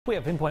We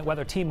have pinpoint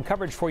weather team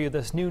coverage for you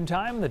this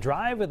noontime. The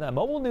drive in the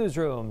mobile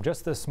newsroom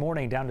just this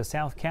morning down to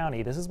South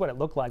County. This is what it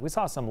looked like. We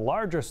saw some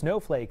larger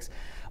snowflakes,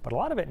 but a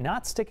lot of it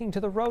not sticking to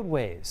the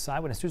roadways.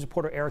 Eyewitness News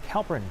reporter Eric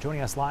Halpern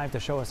joining us live to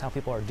show us how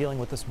people are dealing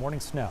with this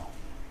morning's snow.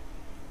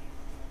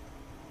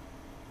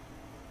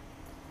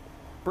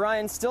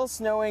 Brian, still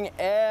snowing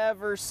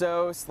ever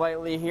so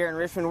slightly here in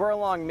Richmond. We're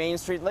along Main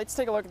Street. Let's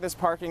take a look at this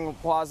parking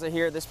plaza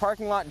here. This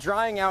parking lot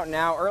drying out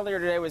now. Earlier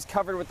today was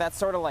covered with that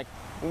sort of like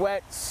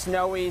wet,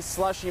 snowy,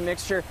 slushy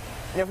mixture.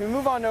 And if we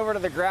move on over to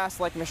the grass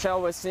like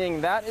Michelle was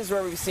seeing, that is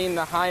where we've seen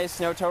the highest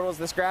snow totals.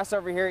 This grass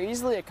over here,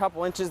 easily a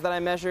couple inches that I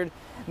measured.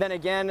 Then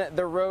again,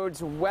 the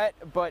road's wet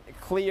but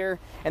clear.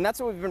 And that's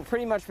what we've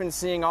pretty much been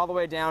seeing all the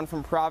way down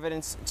from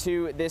Providence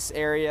to this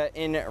area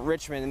in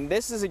Richmond. And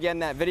this is again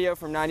that video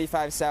from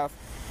 95 South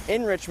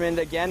in Richmond.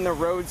 Again, the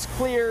road's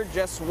clear,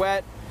 just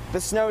wet. The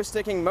snow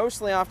sticking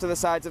mostly off to the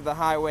sides of the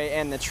highway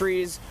and the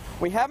trees.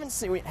 We haven't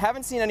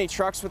seen any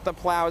trucks with the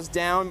plows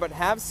down, but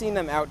have seen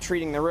them out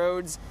treating the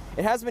roads.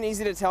 It has been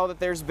easy to tell that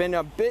there's been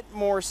a bit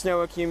more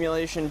snow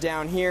accumulation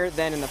down here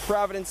than in the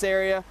Providence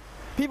area.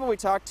 People we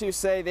talked to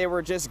say they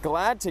were just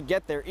glad to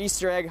get their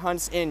Easter egg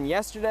hunts in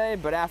yesterday,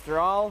 but after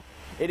all,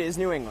 it is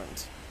New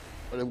England.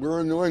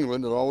 We're in New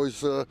England. It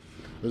always there's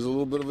a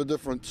little bit of a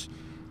difference.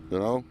 You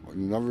know,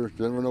 you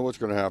never know what's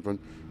going to happen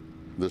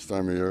this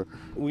time of year.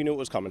 We knew it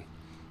was coming.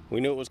 We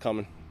knew it was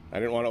coming. I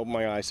didn't want to open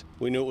my eyes.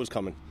 We knew it was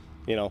coming,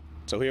 you know.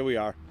 So here we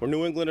are. We're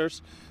New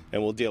Englanders,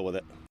 and we'll deal with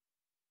it.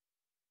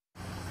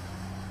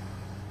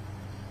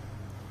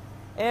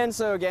 And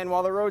so again,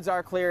 while the roads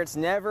are clear, it's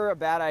never a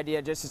bad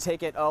idea just to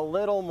take it a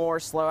little more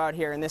slow out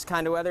here in this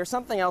kind of weather.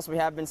 Something else we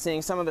have been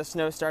seeing, some of the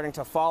snow starting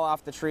to fall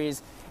off the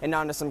trees and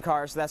onto some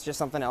cars, so that's just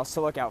something else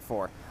to look out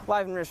for.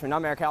 Live in Richmond,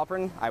 I'm Eric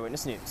Halpern,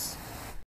 Eyewitness News.